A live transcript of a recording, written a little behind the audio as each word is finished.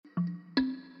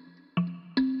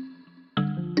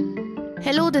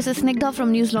Hello, this is Snigdha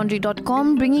from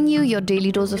newslaundry.com bringing you your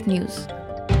daily dose of news.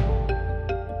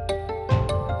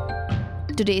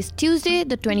 Today is Tuesday,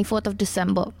 the 24th of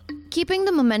December. Keeping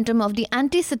the momentum of the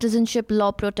anti-citizenship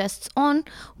law protests on,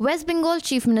 West Bengal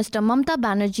Chief Minister Mamata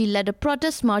Banerjee led a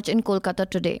protest march in Kolkata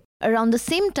today. Around the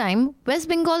same time, West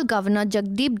Bengal Governor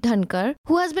Jagdeep Dhankar,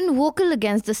 who has been vocal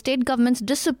against the state government's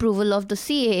disapproval of the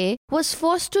CAA, was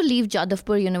forced to leave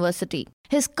Jadavpur University.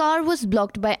 His car was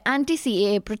blocked by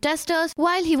anti-CAA protesters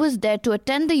while he was there to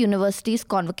attend the university's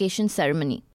convocation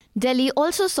ceremony. Delhi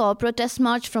also saw a protest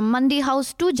march from Mandi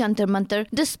House to Jantar Mantar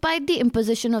despite the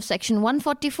imposition of Section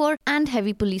 144 and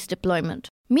heavy police deployment.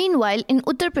 Meanwhile, in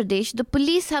Uttar Pradesh, the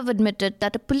police have admitted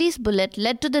that a police bullet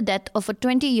led to the death of a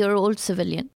 20-year-old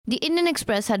civilian. The Indian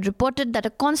Express had reported that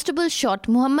a constable shot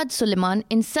Muhammad Suleiman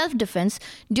in self-defense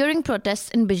during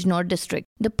protests in Bijnor district.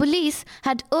 The police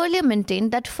had earlier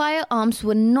maintained that firearms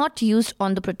were not used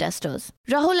on the protesters.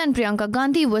 Rahul and Priyanka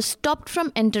Gandhi were stopped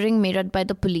from entering Meerut by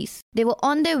the police. They were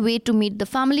on their way to meet the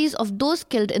families of those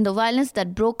killed in the violence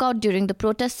that broke out during the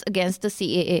protests against the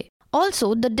CAA.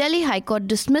 Also, the Delhi High Court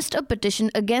dismissed a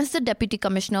petition against the Deputy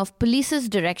Commissioner of Police's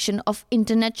direction of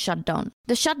internet shutdown.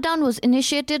 The shutdown was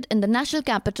initiated in the national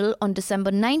capital on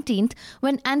December 19th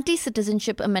when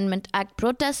Anti-Citizenship Amendment Act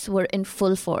protests were in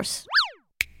full force.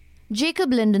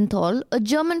 Jacob Lindenthal, a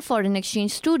German foreign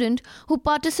exchange student who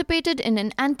participated in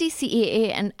an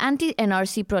anti-CAA and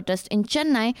anti-NRC protest in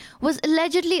Chennai, was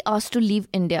allegedly asked to leave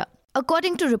India.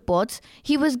 According to reports,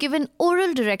 he was given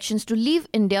oral directions to leave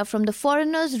India from the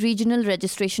Foreigners Regional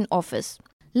Registration Office.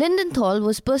 Lindenthal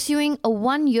was pursuing a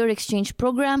one-year exchange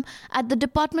program at the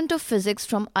Department of Physics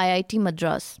from IIT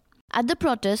Madras. At the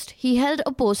protest, he held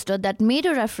a poster that made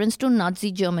a reference to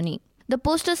Nazi Germany. The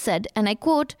poster said, and I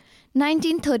quote,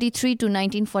 1933 to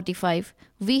 1945,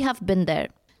 we have been there.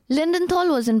 Lindenthal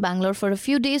was in Bangalore for a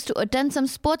few days to attend some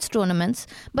sports tournaments,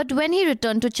 but when he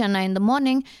returned to Chennai in the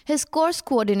morning, his course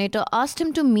coordinator asked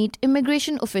him to meet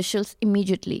immigration officials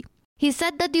immediately. He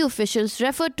said that the officials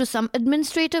referred to some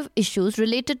administrative issues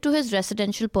related to his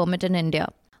residential permit in India.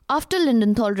 After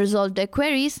Lindenthal resolved their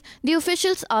queries, the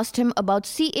officials asked him about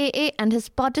CAA and his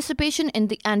participation in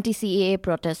the anti-CAA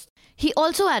protests. He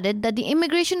also added that the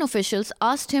immigration officials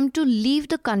asked him to leave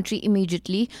the country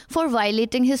immediately for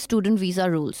violating his student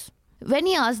visa rules. When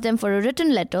he asked them for a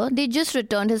written letter, they just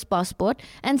returned his passport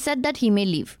and said that he may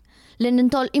leave.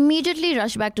 Lindenthal immediately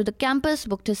rushed back to the campus,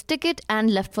 booked his ticket and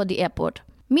left for the airport.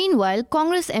 Meanwhile,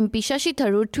 Congress MP Shashi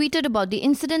Tharoor tweeted about the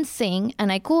incident saying,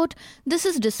 and I quote, "This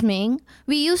is dismaying.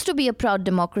 We used to be a proud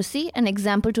democracy, an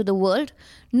example to the world.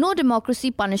 No democracy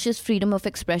punishes freedom of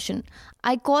expression.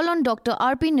 I call on Dr.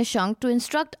 R.P. Nishank to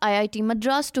instruct IIT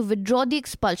Madras to withdraw the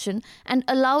expulsion and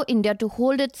allow India to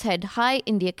hold its head high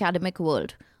in the academic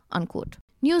world." Unquote.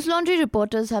 News Laundry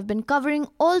reporters have been covering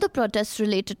all the protests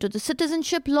related to the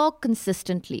citizenship law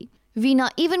consistently. Veena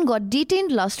even got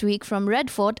detained last week from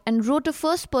Red Fort and wrote a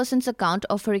first-person's account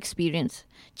of her experience.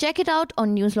 Check it out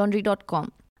on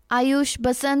newslaundry.com. Ayush,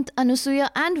 Basant, Anusuya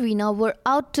and Veena were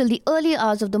out till the early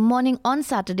hours of the morning on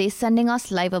Saturday sending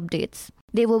us live updates.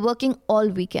 They were working all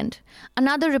weekend.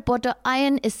 Another reporter,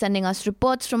 Ayan, is sending us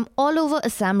reports from all over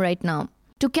Assam right now.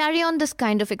 To carry on this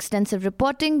kind of extensive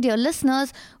reporting, dear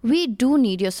listeners, we do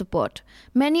need your support.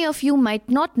 Many of you might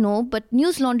not know, but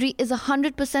News Laundry is a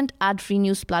 100% ad-free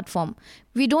news platform.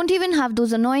 We don't even have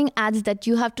those annoying ads that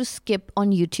you have to skip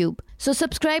on YouTube. So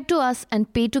subscribe to us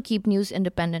and pay to keep news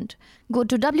independent. Go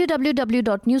to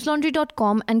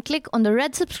www.newslaundry.com and click on the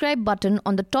red subscribe button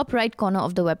on the top right corner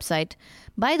of the website.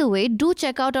 By the way, do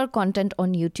check out our content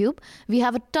on YouTube. We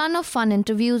have a ton of fun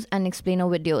interviews and explainer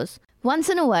videos. Once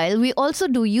in a while, we also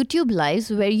do YouTube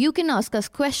Lives where you can ask us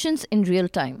questions in real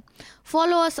time.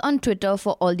 Follow us on Twitter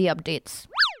for all the updates.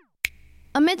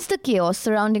 Amidst the chaos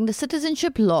surrounding the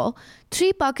citizenship law,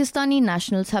 3 Pakistani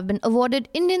nationals have been awarded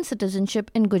Indian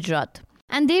citizenship in Gujarat.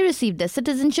 And they received their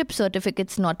citizenship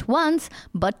certificates not once,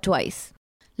 but twice.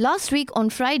 Last week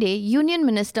on Friday, Union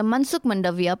Minister Mansukh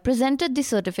Mandaviya presented the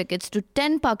certificates to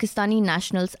 10 Pakistani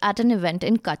nationals at an event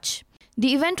in Kutch.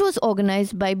 The event was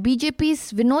organized by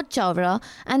BJP's Vinod Chawra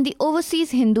and the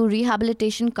Overseas Hindu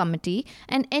Rehabilitation Committee,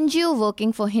 an NGO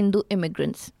working for Hindu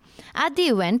immigrants. At the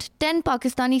event, 10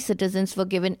 Pakistani citizens were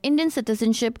given Indian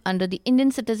citizenship under the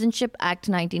Indian Citizenship Act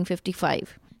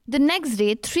 1955. The next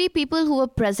day, 3 people who were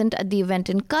present at the event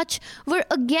in Kutch were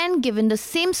again given the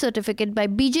same certificate by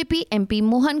BJP MP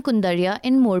Mohan Kundaria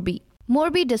in Morbi.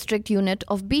 Morbi district unit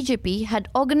of BJP had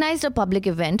organized a public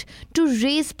event to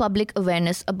raise public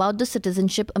awareness about the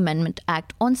Citizenship Amendment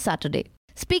Act on Saturday.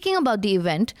 Speaking about the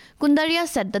event, Kundaria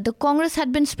said that the Congress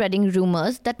had been spreading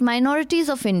rumors that minorities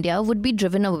of India would be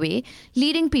driven away,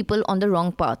 leading people on the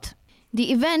wrong path.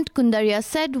 The event, Kundaria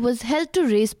said, was held to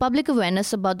raise public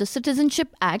awareness about the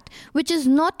Citizenship Act, which is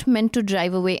not meant to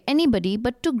drive away anybody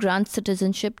but to grant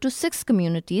citizenship to 6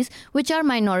 communities, which are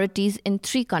minorities in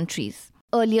 3 countries.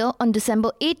 Earlier, on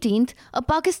December 18th, a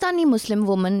Pakistani Muslim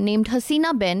woman named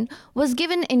Hasina Ben was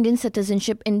given Indian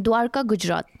citizenship in Dwarka,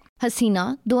 Gujarat.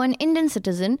 Hasina, though an Indian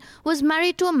citizen, was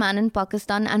married to a man in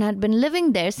Pakistan and had been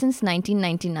living there since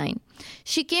 1999.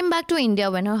 She came back to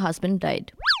India when her husband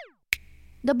died.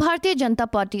 The Bharatiya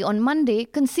Janata Party on Monday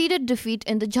conceded defeat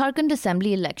in the Jharkhand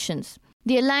Assembly elections.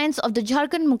 The alliance of the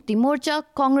Jharkhand Mukti Morcha,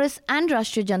 Congress and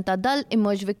Rashtriya Janata Dal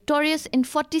emerged victorious in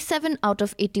 47 out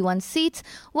of 81 seats,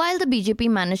 while the BJP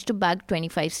managed to bag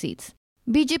 25 seats.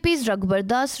 BJP's Raghubar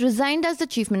Das resigned as the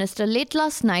Chief Minister late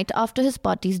last night after his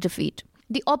party's defeat.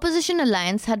 The opposition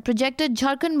alliance had projected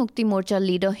Jharkhand Mukti Morcha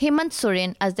leader Hemant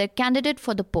Soren as their candidate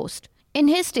for the post. In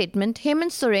his statement,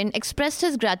 Hemant Soren expressed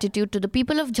his gratitude to the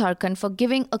people of Jharkhand for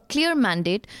giving a clear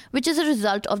mandate, which is a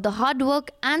result of the hard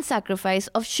work and sacrifice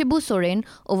of Shibu Soren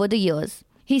over the years.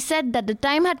 He said that the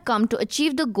time had come to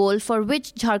achieve the goal for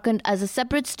which Jharkhand as a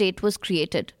separate state was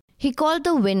created. He called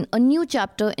the win a new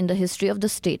chapter in the history of the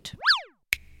state.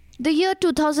 The year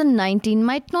 2019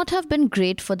 might not have been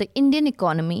great for the Indian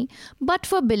economy, but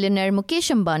for billionaire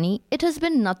Mukesh Ambani, it has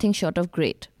been nothing short of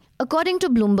great. According to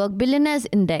Bloomberg Billionaires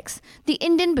Index, the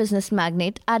Indian business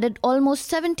magnate added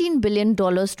almost $17 billion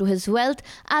to his wealth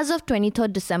as of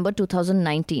 23rd December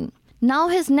 2019. Now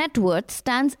his net worth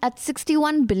stands at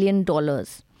 $61 billion.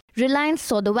 Reliance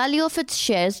saw the value of its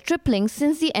shares tripling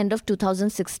since the end of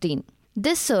 2016.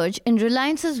 This surge in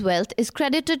Reliance's wealth is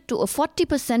credited to a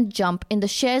 40% jump in the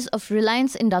shares of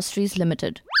Reliance Industries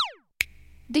Limited.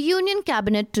 The Union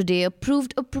Cabinet today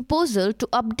approved a proposal to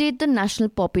update the National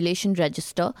Population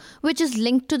Register, which is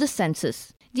linked to the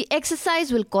census. The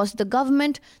exercise will cost the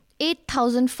government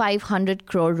 8,500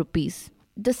 crore rupees.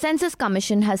 The Census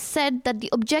Commission has said that the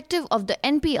objective of the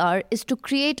NPR is to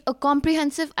create a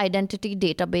comprehensive identity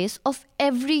database of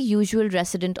every usual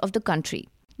resident of the country.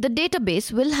 The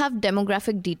database will have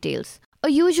demographic details. A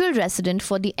usual resident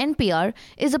for the NPR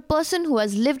is a person who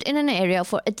has lived in an area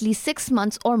for at least 6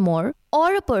 months or more,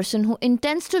 or a person who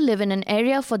intends to live in an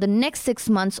area for the next 6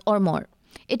 months or more.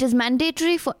 It is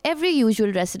mandatory for every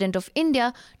usual resident of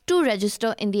India to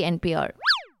register in the NPR.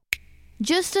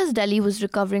 Just as Delhi was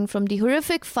recovering from the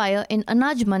horrific fire in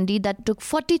Anaj Mandi that took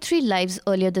 43 lives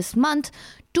earlier this month,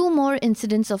 2 more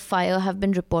incidents of fire have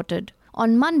been reported.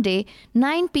 On Monday,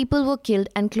 9 people were killed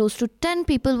and close to 10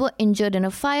 people were injured in a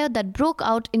fire that broke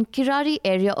out in Kirari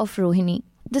area of Rohini.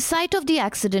 The site of the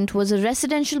accident was a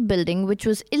residential building which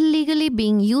was illegally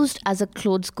being used as a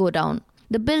clothes godown.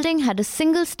 The building had a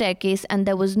single staircase and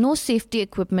there was no safety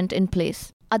equipment in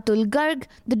place. Atul Garg,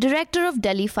 the director of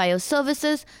Delhi Fire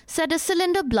Services, said a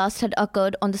cylinder blast had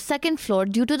occurred on the 2nd floor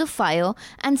due to the fire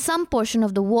and some portion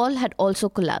of the wall had also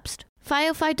collapsed.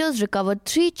 Firefighters recovered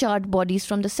 3 charred bodies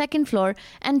from the 2nd floor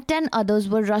and 10 others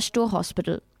were rushed to a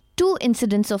hospital. 2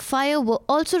 incidents of fire were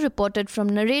also reported from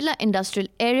Narela industrial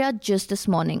area just this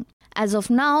morning. As of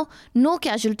now, no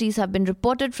casualties have been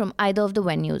reported from either of the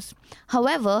venues.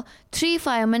 However, 3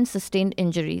 firemen sustained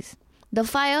injuries. The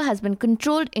fire has been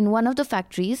controlled in one of the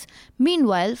factories.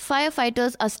 Meanwhile,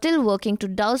 firefighters are still working to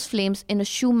douse flames in a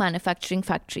shoe manufacturing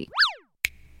factory.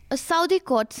 A Saudi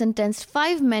court sentenced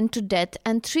 5 men to death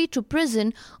and 3 to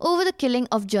prison over the killing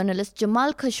of journalist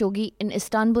Jamal Khashoggi in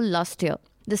Istanbul last year.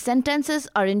 The sentences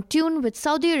are in tune with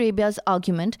Saudi Arabia's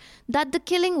argument that the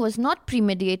killing was not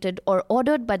premeditated or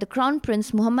ordered by the Crown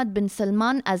Prince Mohammed bin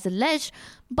Salman as alleged,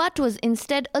 but was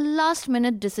instead a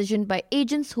last-minute decision by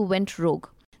agents who went rogue.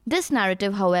 This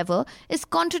narrative, however, is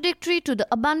contradictory to the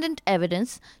abundant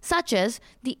evidence, such as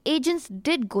the agents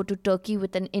did go to Turkey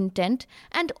with an intent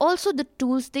and also the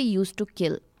tools they used to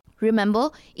kill.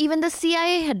 Remember, even the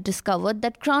CIA had discovered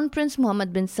that Crown Prince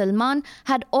Mohammed bin Salman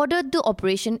had ordered the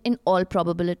operation in all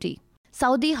probability.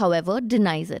 Saudi, however,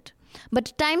 denies it.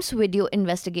 But Times Video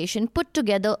investigation put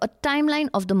together a timeline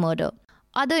of the murder.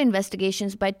 Other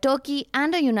investigations by Turkey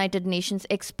and a United Nations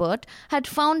expert had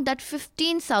found that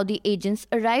 15 Saudi agents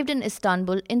arrived in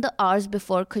Istanbul in the hours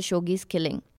before Khashoggi's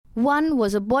killing. One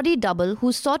was a body double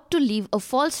who sought to leave a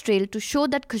false trail to show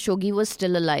that Khashoggi was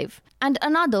still alive. And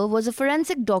another was a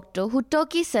forensic doctor who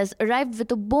Turkey says arrived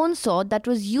with a bone saw that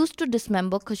was used to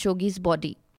dismember Khashoggi's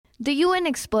body. The UN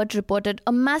expert reported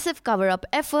a massive cover-up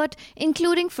effort,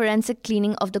 including forensic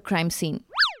cleaning of the crime scene.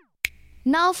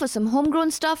 Now for some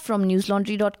homegrown stuff from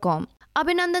newslaundry.com.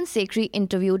 Abhinandan Sekhri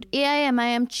interviewed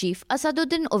AIMIM chief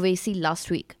Asaduddin Owaisi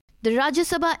last week. The Rajya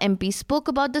Sabha MP spoke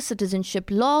about the citizenship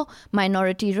law,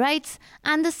 minority rights,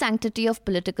 and the sanctity of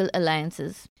political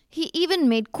alliances. He even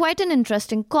made quite an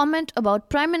interesting comment about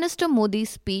Prime Minister Modi's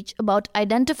speech about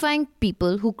identifying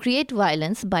people who create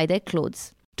violence by their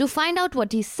clothes. To find out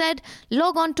what he said,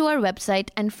 log on to our website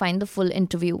and find the full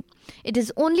interview. It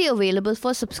is only available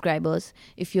for subscribers.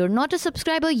 If you're not a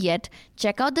subscriber yet,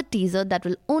 check out the teaser that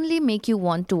will only make you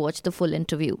want to watch the full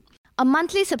interview. A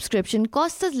monthly subscription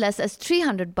costs as less as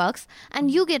 $300 and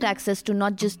you get access to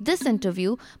not just this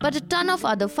interview, but a ton of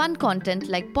other fun content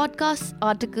like podcasts,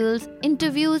 articles,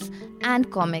 interviews,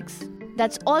 and comics.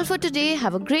 That's all for today.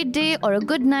 Have a great day or a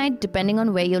good night depending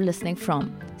on where you're listening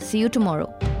from. See you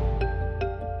tomorrow.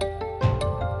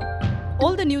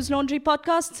 All the News Laundry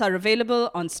podcasts are available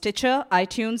on Stitcher,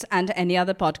 iTunes, and any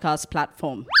other podcast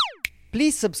platform.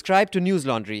 Please subscribe to News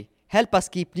Laundry. Help us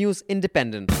keep news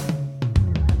independent.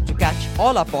 To catch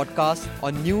all our podcasts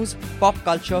on news, pop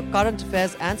culture, current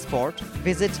affairs, and sport,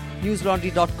 visit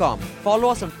newslaundry.com. Follow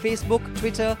us on Facebook,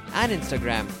 Twitter, and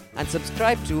Instagram, and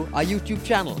subscribe to our YouTube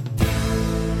channel.